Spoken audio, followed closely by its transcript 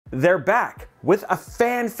they're back with a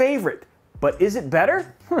fan favorite. But is it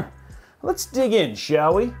better? Let's dig in,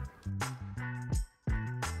 shall we?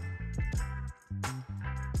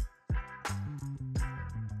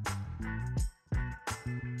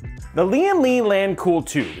 The Lian Lancool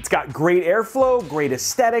 2. It's got great airflow, great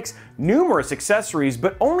aesthetics, numerous accessories,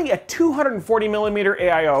 but only a 240mm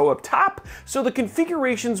AIO up top, so the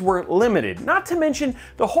configurations were limited. Not to mention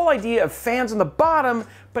the whole idea of fans on the bottom,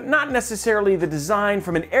 but not necessarily the design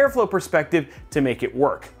from an airflow perspective to make it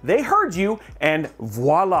work. They heard you, and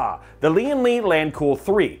voila, the Lian Lancool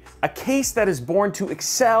 3, a case that is born to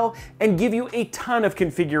excel and give you a ton of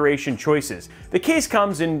configuration choices. The case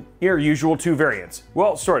comes in your usual two variants.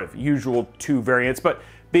 Well, sort of usual two variants, but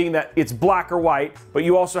being that it's black or white, but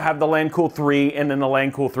you also have the Lancool 3 and then the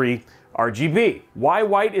Lancool 3 RGB. Why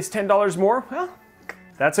white is $10 more? Well,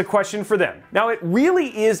 that's a question for them. Now, it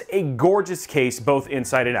really is a gorgeous case both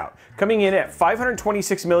inside and out, coming in at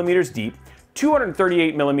 526mm deep,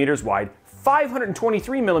 238mm wide,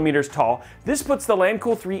 523mm tall. This puts the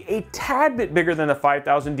Lancool 3 a tad bit bigger than the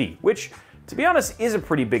 5000D, which, to be honest, is a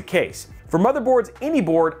pretty big case. For motherboards, any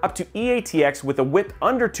board up to EATX with a width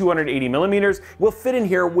under 280mm will fit in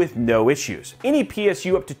here with no issues. Any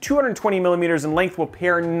PSU up to 220mm in length will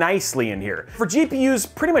pair nicely in here. For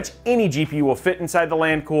GPUs, pretty much any GPU will fit inside the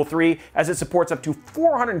Lancool 3 as it supports up to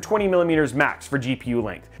 420mm max for GPU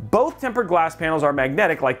length. Both tempered glass panels are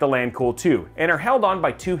magnetic like the Lancool 2 and are held on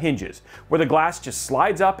by two hinges, where the glass just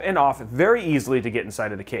slides up and off very easily to get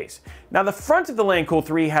inside of the case. Now, the front of the Lancool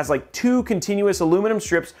 3 has like two continuous aluminum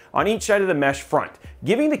strips on each side of the mesh front,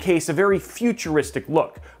 giving the case a very futuristic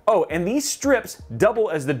look. Oh, and these strips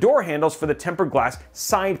double as the door handles for the tempered glass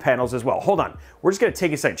side panels as well. Hold on, we're just gonna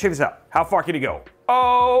take a second. Check this out. How far can it go?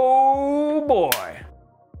 Oh boy.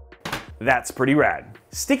 That's pretty rad.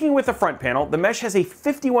 Sticking with the front panel, the mesh has a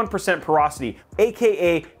 51% porosity,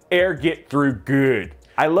 aka air get through good.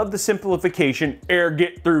 I love the simplification, air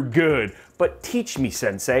get through good, but teach me,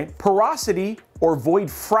 sensei. Porosity, or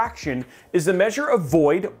void fraction, is the measure of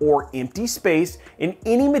void, or empty space, in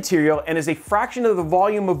any material and is a fraction of the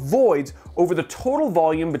volume of voids over the total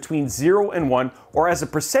volume between 0 and 1, or as a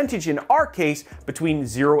percentage in our case, between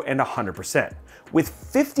 0 and 100%. With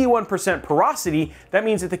 51% porosity, that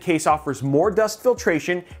means that the case offers more dust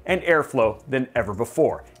filtration and airflow than ever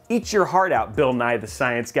before. Eat your heart out, Bill Nye the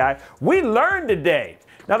Science Guy. We learned today!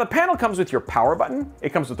 Now, the panel comes with your power button,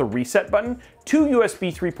 it comes with a reset button, two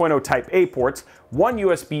USB 3.0 Type A ports, one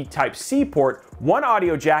USB Type C port, one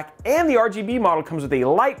audio jack, and the RGB model comes with a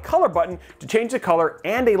light color button to change the color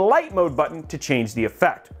and a light mode button to change the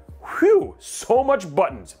effect. Whew, so much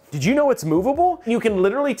buttons. Did you know it's movable? You can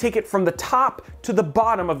literally take it from the top to the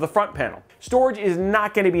bottom of the front panel. Storage is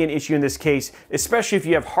not going to be an issue in this case, especially if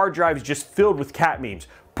you have hard drives just filled with cat memes.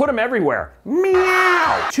 Put them everywhere.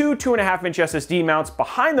 Meow! Two 2.5-inch SSD mounts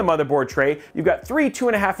behind the motherboard tray. You've got three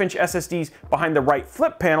 2.5-inch SSDs behind the right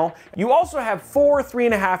flip panel. You also have four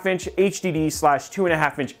 3.5-inch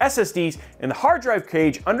HDD/2.5-inch SSDs in the hard drive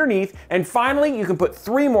cage underneath. And finally, you can put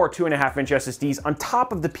three more 2.5-inch SSDs on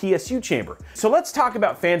top of the PSU chamber. So let's talk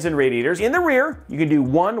about fans and radiators. In the rear, you can do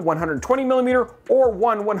one 120mm or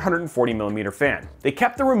one 140mm fan. They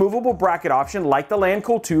kept the removable bracket option like the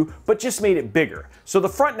Lancool 2, but just made it bigger. So the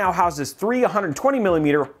front now houses three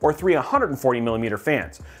 120mm or three 140mm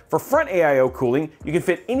fans. For front AIO cooling, you can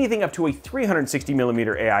fit anything up to a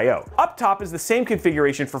 360mm AIO. Up top is the same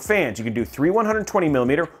configuration for fans. You can do three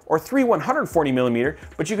 120mm or three 140mm,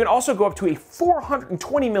 but you can also go up to a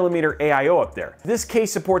 420mm AIO up there. This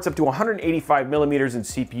case supports up to 185mm in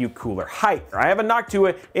CPU cooler height. I have a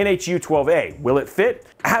Noctua NHU12A. Will it fit?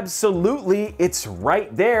 Absolutely, it's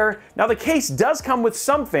right there. Now, the case does come with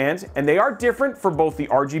some fans, and they are different for both the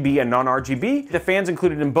RGB and non-RGB. The fans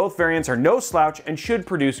included in both variants are no slouch and should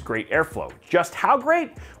produce great airflow. Just how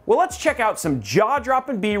great? Well, let's check out some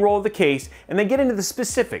jaw-dropping B-roll of the case and then get into the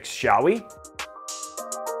specifics, shall we?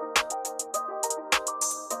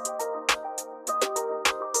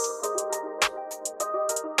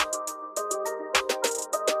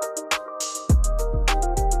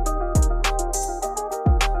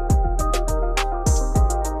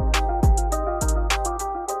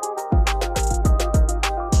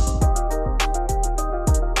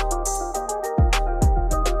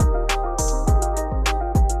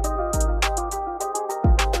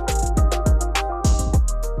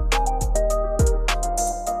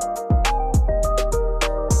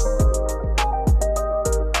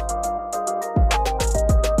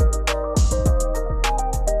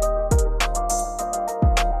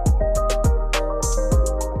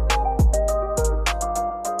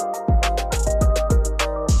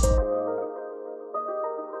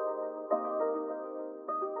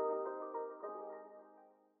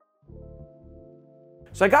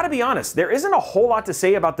 So I gotta be honest, there isn't a whole lot to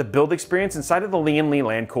say about the build experience inside of the Lian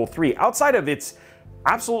Lancool 3, outside of it's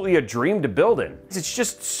absolutely a dream to build in. It's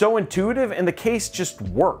just so intuitive and the case just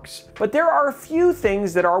works. But there are a few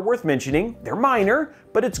things that are worth mentioning. They're minor,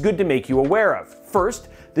 but it's good to make you aware of. First,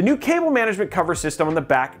 the new cable management cover system on the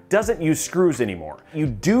back doesn't use screws anymore. You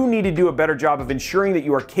do need to do a better job of ensuring that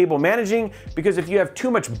you are cable managing, because if you have too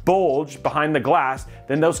much bulge behind the glass,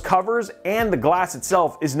 then those covers and the glass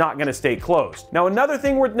itself is not going to stay closed. Now, another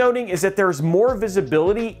thing worth noting is that there's more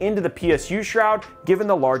visibility into the PSU shroud given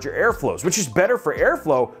the larger airflows, which is better for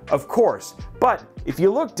airflow, of course. But if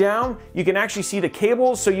you look down, you can actually see the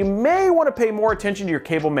cables, so you may want to pay more attention to your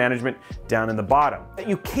cable management down in the bottom.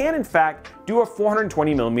 You can, in fact, do a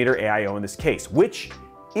 420mm AIO in this case, which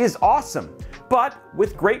is awesome. But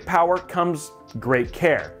with great power comes great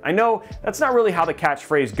care. I know that's not really how the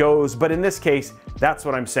catchphrase goes, but in this case, that's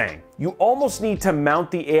what I'm saying. You almost need to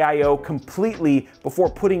mount the AIO completely before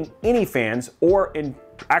putting any fans, or in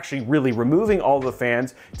actually really removing all the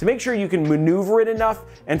fans, to make sure you can maneuver it enough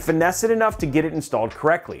and finesse it enough to get it installed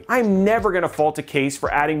correctly. I'm never going to fault a case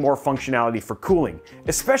for adding more functionality for cooling,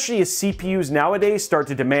 especially as CPUs nowadays start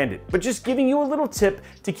to demand it, but just giving you a little tip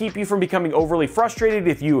to keep you from becoming overly frustrated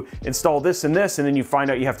if you install this and this and then you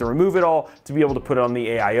find out you have to remove it all to be able to put it on the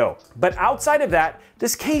AIO. But outside of that,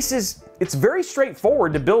 this case it's very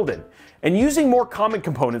straightforward to build in. And using more common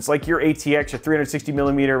components like your ATX or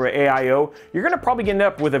 360mm AIO, you're going to probably end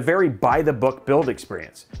up with a very by-the-book build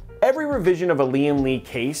experience. Every revision of a Lian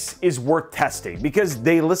case is worth testing because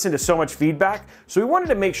they listen to so much feedback, so we wanted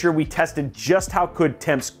to make sure we tested just how good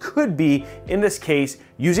temps could be in this case,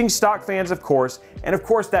 using stock fans of course, and of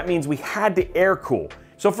course that means we had to air cool.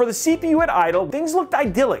 So for the CPU at idle, things looked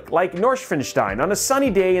idyllic, like Neuschwanstein on a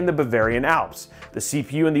sunny day in the Bavarian Alps. The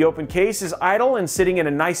CPU in the open case is idle and sitting at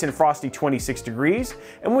a nice and frosty 26 degrees,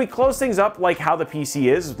 and when we close things up like how the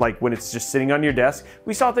PC is, like when it's just sitting on your desk,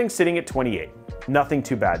 we saw things sitting at 28. Nothing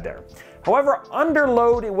too bad there. However, under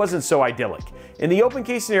load, it wasn't so idyllic. In the open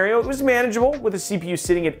case scenario, it was manageable with the CPU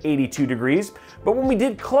sitting at 82 degrees, but when we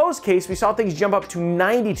did close case, we saw things jump up to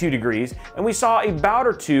 92 degrees, and we saw a bout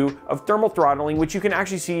or two of thermal throttling, which you can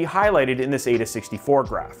actually see highlighted in this AIDA64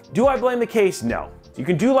 graph. Do I blame the case? No. You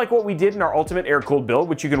can do like what we did in our ultimate air-cooled build,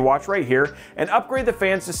 which you can watch right here, and upgrade the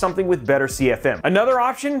fans to something with better CFM. Another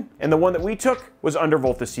option, and the one that we took, was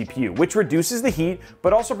undervolt the CPU, which reduces the heat,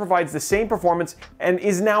 but also provides the same performance and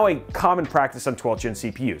is now a common practice on 12th gen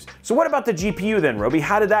CPUs. So what about the GPU then, Robey?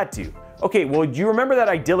 How did that do? Okay, well, do you remember that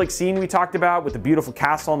idyllic scene we talked about with the beautiful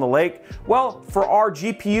castle on the lake? Well, for our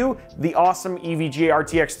GPU, the awesome EVGA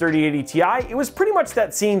RTX 3080 Ti, it was pretty much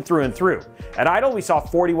that scene through and through. At idle, we saw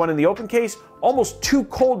 41 in the open case, almost too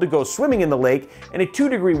cold to go swimming in the lake, and a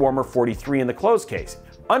 2-degree warmer 43 in the closed case.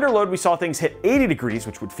 Under load, we saw things hit 80 degrees,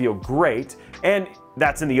 which would feel great, and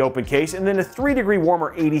that's in the open case, and then a 3-degree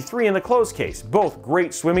warmer 83 in the closed case. Both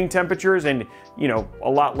great swimming temperatures and, a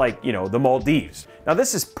lot like, the Maldives. Now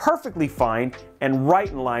this is perfectly fine and right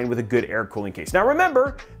in line with a good air cooling case. Now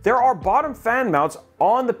remember, there are bottom fan mounts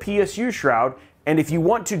on the PSU shroud, and if you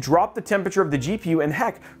want to drop the temperature of the GPU and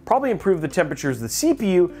heck, probably improve the temperatures of the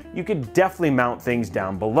CPU, you could definitely mount things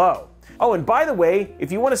down below. Oh, and by the way,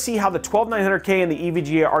 if you want to see how the 12900K and the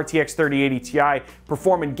EVGA RTX 3080 Ti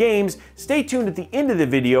perform in games, stay tuned at the end of the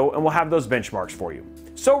video and we'll have those benchmarks for you.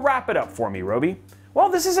 So wrap it up for me, Robey. Well,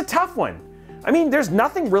 this is a tough one. I mean, there's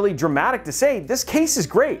nothing really dramatic to say. This case is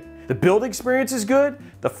great. The build experience is good,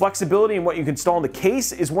 the flexibility in what you can install in the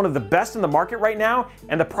case is one of the best in the market right now,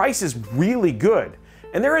 and the price is really good.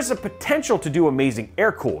 And there is a potential to do amazing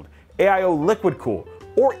air-cooled, AIO liquid-cooled,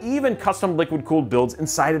 or even custom liquid-cooled builds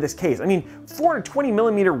inside of this case. I mean,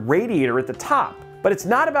 420mm radiator at the top. But it's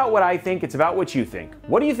not about what I think, it's about what you think.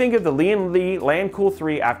 What do you think of the Lian Lancool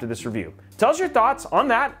 3 after this review? Tell us your thoughts on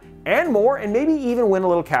that and more, and maybe even win a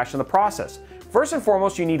little cash in the process. First and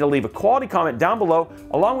foremost, you need to leave a quality comment down below,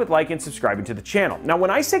 along with liking and subscribing to the channel. Now, when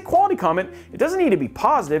I say quality comment, it doesn't need to be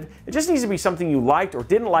positive, it just needs to be something you liked or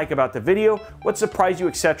didn't like about the video, what surprised you,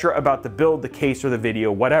 etc. about the build, the case, or the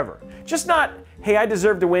video, whatever. Just not, hey, I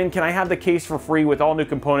deserve to win, can I have the case for free with all new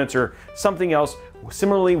components, or something else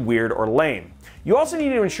similarly weird or lame. You also need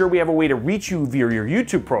to ensure we have a way to reach you via your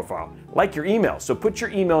YouTube profile, like your email. So put your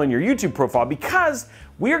email in your YouTube profile because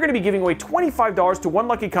we are going to be giving away $25 to one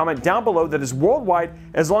lucky comment down below that is worldwide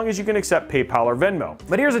as long as you can accept PayPal or Venmo.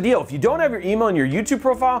 But here's the deal, if you don't have your email in your YouTube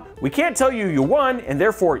profile, we can't tell you you won and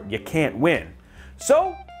therefore you can't win.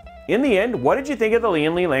 So In the end, what did you think of the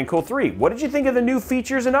Lian Lancool 3? What did you think of the new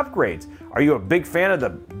features and upgrades? Are you a big fan of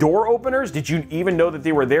the door openers? Did you even know that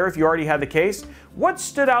they were there if you already had the case? What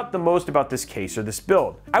stood out the most about this case or this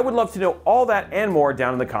build? I would love to know all that and more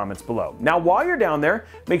down in the comments below. Now, while you're down there,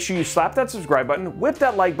 make sure you slap that subscribe button, whip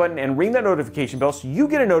that like button, and ring that notification bell so you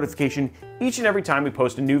get a notification each and every time we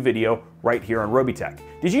post a new video right here on Robeytech.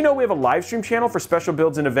 Did you know we have a live stream channel for special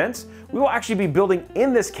builds and events? We will actually be building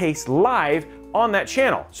in this case live on that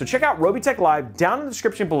channel. So check out Robeytech Live down in the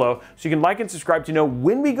description below so you can like and subscribe to know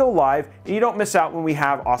when we go live and you don't miss out when we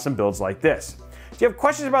have awesome builds like this. If you have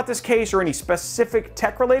questions about this case or any specific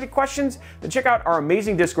tech-related questions, then check out our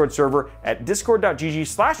amazing Discord server at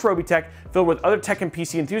discord.gg/Robeytech, filled with other tech and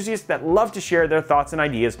PC enthusiasts that love to share their thoughts and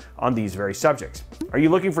ideas on these very subjects. Are you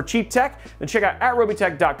looking for cheap tech? Then check out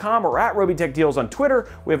 @Robeytech.com or @RobeyTechDeals on Twitter.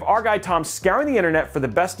 We have our guy Tom scouring the internet for the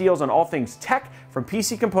best deals on all things tech, from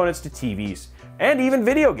PC components to TVs, and even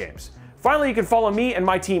video games. Finally, you can follow me and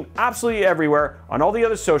my team absolutely everywhere on all the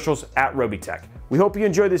other socials @Robeytech. We hope you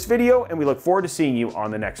enjoyed this video, and we look forward to seeing you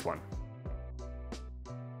on the next one.